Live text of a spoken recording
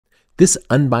This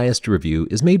unbiased review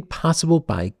is made possible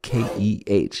by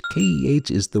KEH.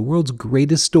 KEH is the world's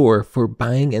greatest store for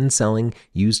buying and selling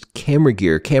used camera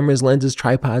gear, cameras, lenses,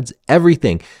 tripods,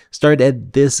 everything. Start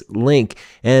at this link.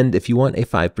 And if you want a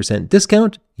 5%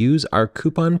 discount, use our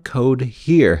coupon code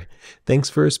here. Thanks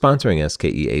for sponsoring us,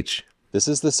 KEH. This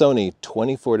is the Sony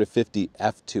 24-50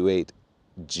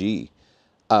 f2.8G.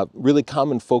 Really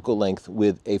common focal length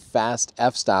with a fast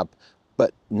f-stop,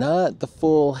 but not the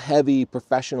full, heavy,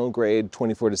 professional grade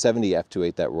 24-70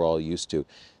 f2.8 that we're all used to.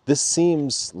 This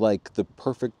seems like the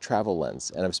perfect travel lens,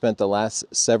 and I've spent the last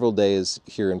several days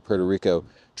here in Puerto Rico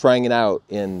trying it out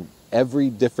in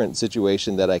every different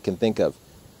situation that I can think of.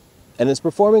 And it's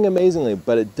performing amazingly,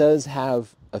 but it does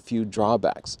have a few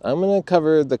drawbacks. I'm going to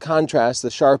cover the contrast,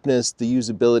 the sharpness, the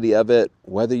usability of it,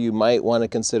 whether you might want to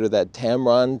consider that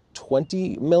Tamron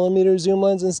 20mm zoom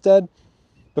lens instead.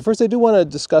 But first, I do want to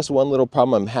discuss one little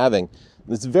problem I'm having.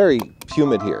 It's very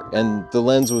humid here, and the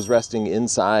lens was resting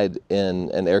inside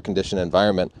in an air-conditioned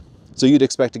environment. So you'd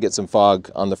expect to get some fog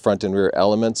on the front and rear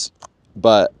elements,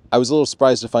 but I was a little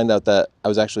surprised to find out that I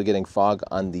was actually getting fog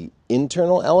on the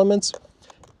internal elements,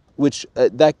 which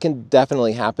that can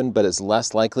definitely happen, but it's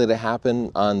less likely to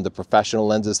happen on the professional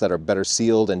lenses that are better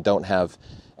sealed and don't have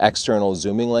external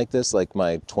zooming like this, like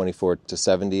my 24-70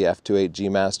 f2.8G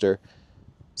Master.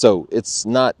 So it's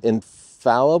not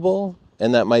infallible,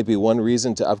 and that might be one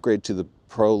reason to upgrade to the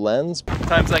Pro lens.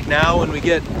 Times like now when we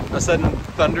get a sudden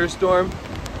thunderstorm,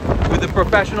 with a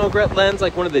professional lens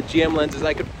like one of the GM lenses,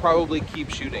 I could probably keep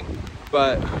shooting.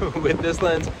 But with this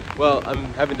lens, well, I'm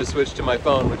having to switch to my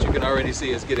phone, which you can already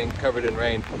see is getting covered in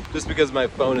rain, just because my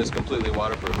phone is completely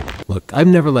waterproof. Look, I've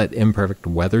never let imperfect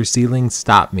weather sealing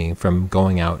stop me from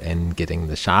going out and getting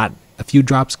the shot. A few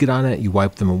drops get on it, you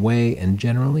wipe them away, and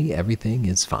generally everything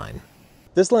is fine.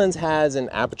 This lens has an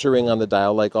aperture ring on the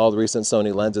dial like all the recent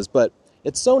Sony lenses, but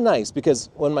it's so nice because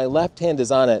when my left hand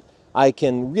is on it, I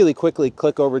can really quickly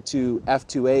click over to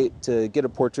f2.8 to get a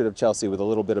portrait of Chelsea with a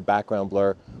little bit of background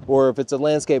blur. Or if it's a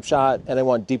landscape shot and I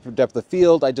want deeper depth of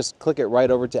field, I just click it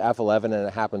right over to f11 and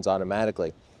it happens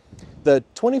automatically. The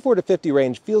 24-50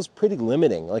 range feels pretty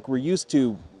limiting. Like we're used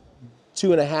to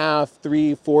 2.5,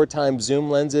 3, 4 times zoom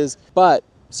lenses, but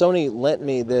Sony lent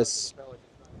me this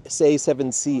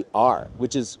A7C-R,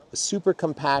 which is a super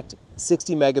compact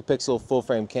 60 megapixel full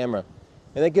frame camera.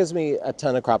 And that gives me a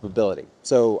ton of croppability.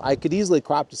 So I could easily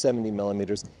crop to 70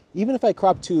 millimeters. Even if I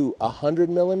crop to 100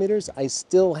 millimeters, I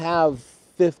still have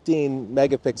 15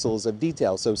 megapixels of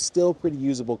detail. So still pretty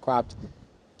usable cropped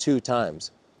 2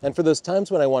 times. And for those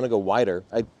times when I want to go wider,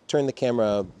 I turn the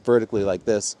camera vertically like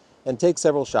this and take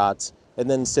several shots and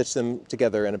then stitch them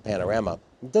together in a panorama.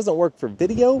 It doesn't work for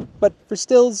video, but for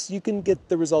stills, you can get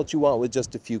the results you want with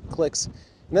just a few clicks.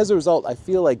 And as a result, I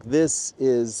feel like this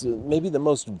is maybe the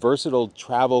most versatile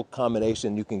travel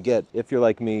combination you can get if you're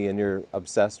like me and you're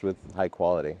obsessed with high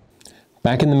quality.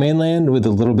 Back in the mainland with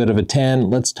a little bit of a tan,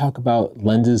 let's talk about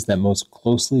lenses that most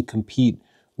closely compete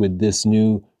with this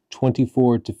new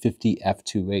 24-50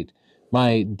 f2.8.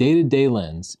 My day-to-day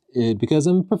lens, because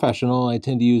I'm a professional, I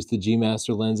tend to use the G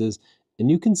Master lenses, and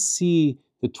you can see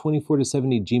the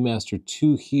 24-70 G Master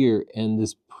 2 here and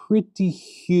this pretty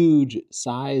huge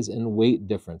size and weight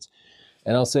difference.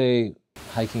 And I'll say,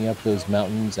 hiking up those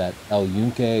mountains at El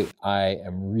Yunque, I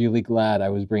am really glad I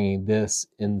was bringing this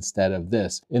instead of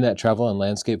this. In that travel and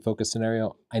landscape focus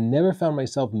scenario, I never found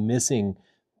myself missing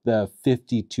the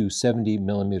 50 to 70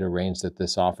 millimeter range that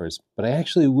this offers, but I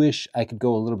actually wish I could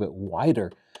go a little bit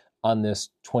wider on this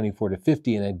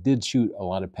 24-50, and I did shoot a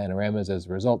lot of panoramas as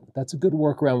a result. That's a good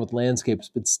workaround with landscapes,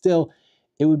 but still,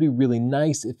 it would be really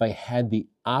nice if I had the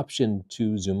option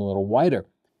to zoom a little wider.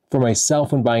 For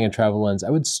myself, when buying a travel lens, I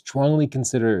would strongly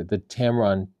consider the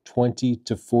Tamron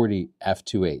 20-40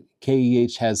 f2.8.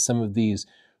 KEH has some of these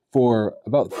for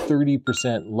about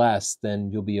 30% less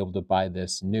than you'll be able to buy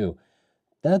this new.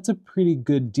 That's a pretty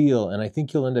good deal, and I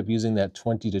think you'll end up using that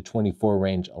 20-24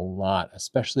 range a lot,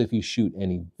 especially if you shoot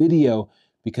any video,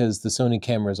 because the Sony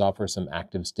cameras offer some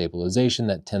active stabilization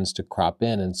that tends to crop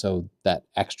in, and so that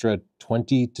extra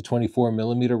 20-24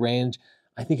 millimeter range,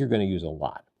 I think you're going to use a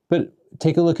lot. But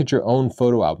take a look at your own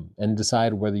photo album and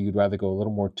decide whether you'd rather go a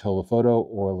little more telephoto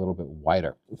or a little bit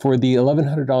wider. For the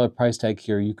 $1,100 price tag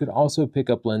here, you could also pick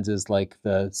up lenses like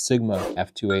the Sigma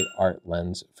f2.8 Art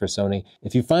lens for Sony.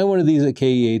 If you find one of these at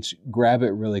KEH, grab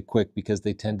it really quick because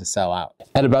they tend to sell out.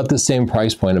 At about the same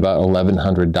price point, about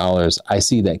 $1,100, I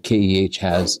see that KEH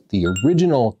has the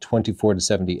original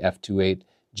 24-70 f2.8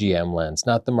 GM lens,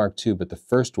 not the Mark II, but the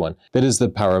first one. That is the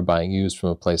power buying used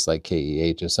from a place like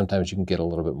KEH. Sometimes you can get a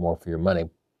little bit more for your money,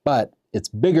 but it's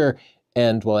bigger,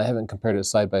 And while I haven't compared it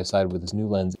side by side with this new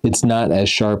lens, it's not as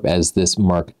sharp as this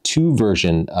Mark II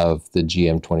version of the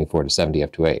GM 24-70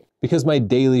 f2.8. Because my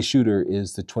daily shooter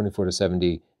is the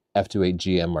 24-70 f2.8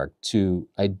 GM Mark II,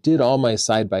 I did all my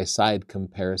side by side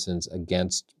comparisons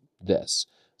against this.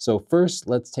 So first,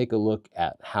 let's take a look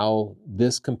at how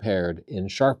this compared in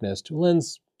sharpness to a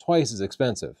lens twice as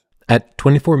expensive. At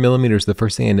 24mm, the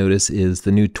first thing I notice is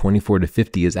the new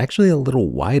 24-50 is actually a little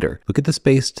wider. Look at the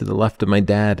space to the left of my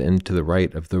dad and to the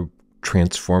right of the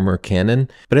transformer Canon,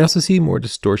 but I also see more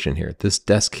distortion here. This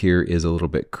desk here is a little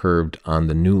bit curved on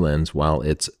the new lens while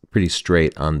it's pretty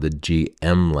straight on the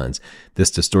GM lens. This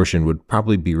distortion would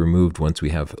probably be removed once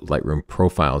we have Lightroom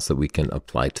profiles that we can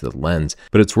apply to the lens,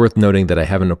 but it's worth noting that I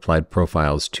haven't applied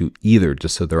profiles to either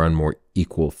just so they're on more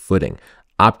equal footing.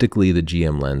 Optically, the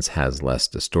GM lens has less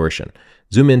distortion.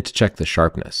 Zoom in to check the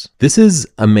sharpness. This is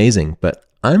amazing, but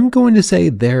I'm going to say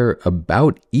they're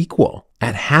about equal.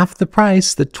 At half the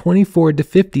price, the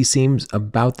 24-50 seems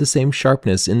about the same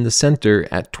sharpness in the center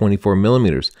at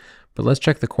 24mm. But let's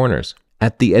check the corners.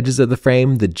 At the edges of the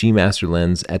frame, the G Master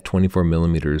lens at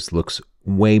 24mm looks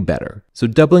way better. So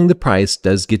doubling the price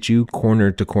does get you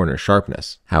corner to corner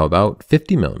sharpness. How about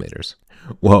 50mm?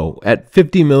 Whoa, at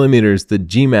 50mm, the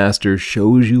G Master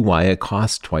shows you why it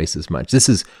costs twice as much. This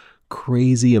is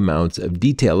crazy amounts of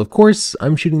detail. Of course,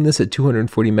 I'm shooting this at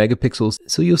 240 megapixels,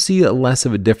 so you'll see a less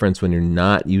of a difference when you're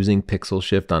not using pixel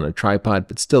shift on a tripod,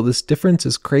 but still, this difference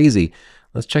is crazy.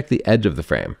 Let's check the edge of the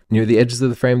frame. Near the edges of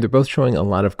the frame, they're both showing a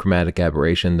lot of chromatic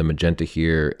aberration, the magenta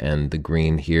here and the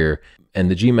green here. And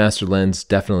the G Master lens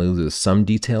definitely loses some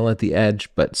detail at the edge,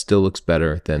 but still looks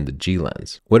better than the G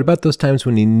lens. What about those times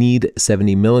when you need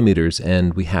 70mm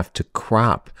and we have to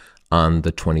crop on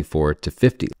the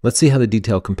 24-50? Let's see how the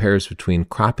detail compares between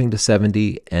cropping to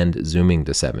 70 and zooming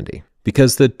to 70.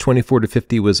 Because the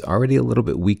 24-50 was already a little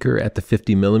bit weaker at the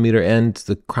 50mm end,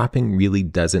 the cropping really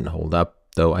doesn't hold up.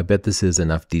 Though I bet this is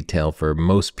enough detail for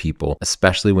most people,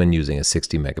 especially when using a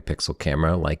 60 megapixel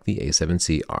camera like the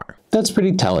A7C-R. That's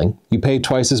pretty telling. You pay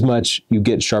twice as much, you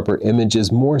get sharper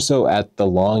images, more so at the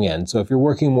long end. So if you're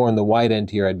working more on the wide end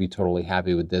here, I'd be totally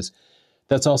happy with this.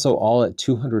 That's also all at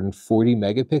 240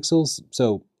 megapixels.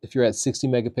 So if you're at 60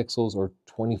 megapixels or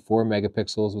 24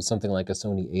 megapixels with something like a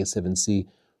Sony A7C,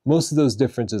 most of those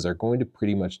differences are going to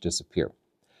pretty much disappear.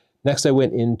 Next, I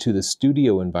went into the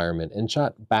studio environment and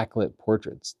shot backlit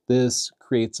portraits. This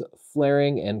creates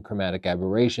flaring and chromatic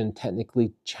aberration,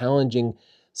 technically challenging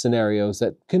scenarios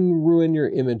that can ruin your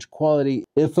image quality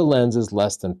if a lens is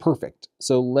less than perfect.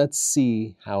 So let's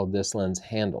see how this lens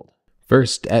handled.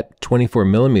 First, at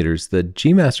 24mm, the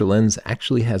G Master lens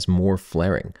actually has more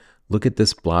flaring. Look at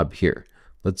this blob here.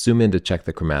 Let's zoom in to check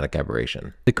the chromatic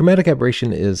aberration. The chromatic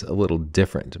aberration is a little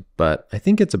different, but I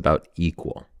think it's about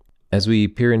equal. As we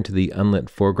peer into the unlit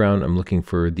foreground, I'm looking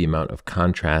for the amount of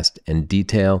contrast and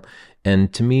detail,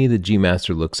 and to me, the G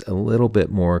Master looks a little bit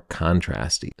more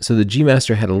contrasty. So the G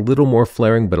Master had a little more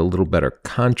flaring, but a little better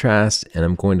contrast, and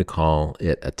I'm going to call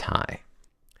it a tie.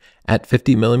 At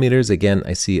 50mm, again,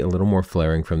 I see a little more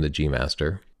flaring from the G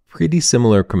Master. Pretty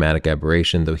similar chromatic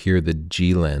aberration, though here the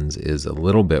G lens is a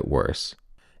little bit worse.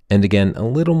 And again, a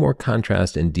little more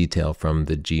contrast and detail from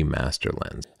the G Master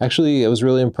lens. Actually, I was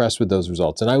really impressed with those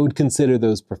results, and I would consider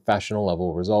those professional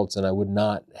level results, and I would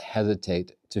not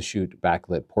hesitate to shoot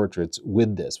backlit portraits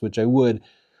with this, which I would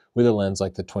with a lens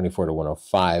like the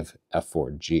 24-105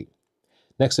 f4G.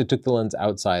 Next, I took the lens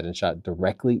outside and shot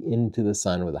directly into the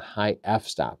sun with a high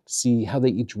f-stop to see how they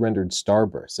each rendered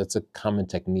starbursts. That's a common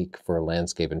technique for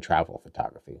landscape and travel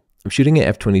photography. I'm shooting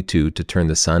at f22 to turn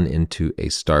the sun into a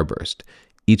starburst.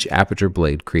 Each aperture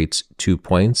blade creates 2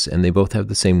 points, and they both have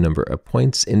the same number of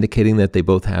points, indicating that they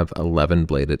both have 11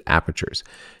 bladed apertures.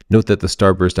 Note that the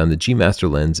starburst on the G Master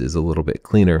lens is a little bit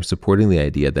cleaner, supporting the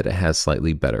idea that it has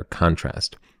slightly better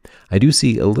contrast. I do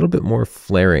see a little bit more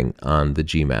flaring on the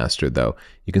G Master, though.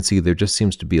 You can see there just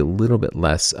seems to be a little bit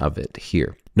less of it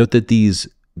here. Note that these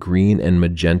green and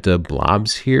magenta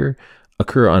blobs here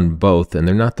occur on both, and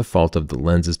they're not the fault of the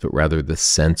lenses, but rather the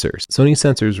sensors. Sony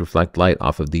sensors reflect light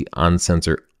off of the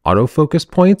on-sensor autofocus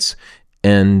points,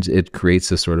 and it creates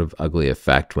this sort of ugly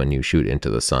effect when you shoot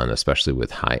into the sun, especially with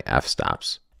high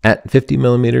f-stops. At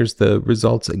 50mm, the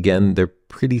results, again, they're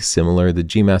pretty similar. The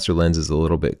G Master lens is a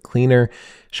little bit cleaner,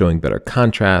 showing better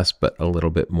contrast, but a little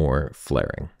bit more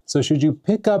flaring. So should you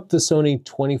pick up the Sony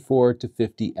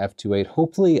 24-50 f2.8?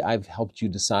 Hopefully I've helped you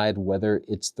decide whether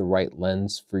it's the right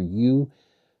lens for you.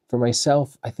 For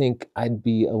myself, I think I'd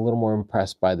be a little more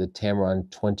impressed by the Tamron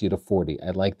 20-40.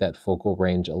 I like that focal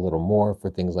range a little more for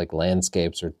things like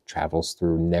landscapes or travels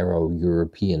through narrow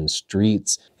European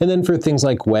streets. And then for things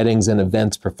like weddings and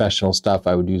events, professional stuff,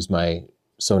 I would use my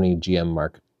Sony GM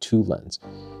Mark II lens.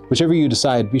 Whichever you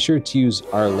decide, be sure to use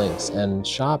our links and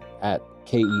shop at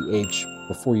KEH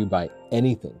before you buy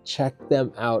anything. Check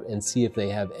them out and see if they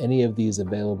have any of these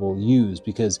available used,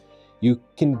 because you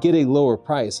can get a lower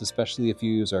price, especially if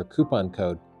you use our coupon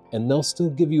code, and they'll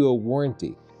still give you a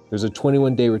warranty. There's a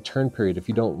 21-day return period if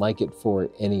you don't like it for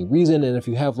any reason, and if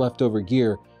you have leftover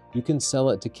gear, you can sell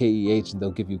it to KEH and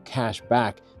they'll give you cash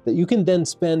back that you can then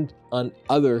spend on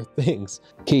other things.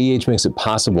 KEH makes it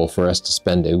possible for us to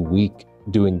spend a week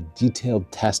doing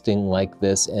detailed testing like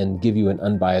this and give you an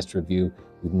unbiased review.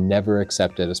 We've never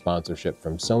accepted a sponsorship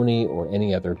from Sony or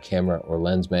any other camera or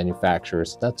lens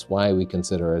manufacturers. That's why we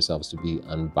consider ourselves to be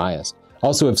unbiased.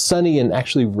 Also, if sunny and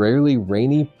actually rarely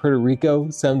rainy Puerto Rico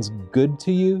sounds good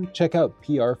to you, check out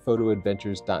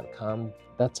prphotoadventures.com.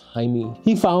 That's Jaime.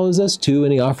 He follows us too,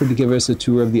 and he offered to give us a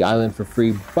tour of the island for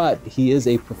free, but he is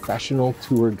a professional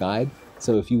tour guide.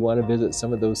 So if you want to visit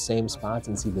some of those same spots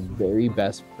and see the very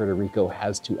best Puerto Rico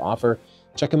has to offer,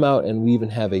 check them out, and we even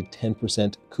have a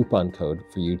 10% coupon code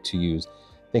for you to use.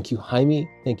 Thank you, Jaime.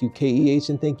 Thank you, KEH,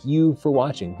 and thank you for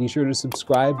watching. Be sure to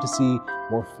subscribe to see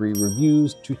more free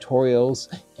reviews, tutorials,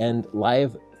 and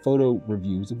live photo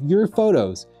reviews of your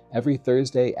photos every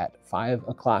Thursday at 5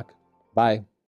 o'clock. Bye.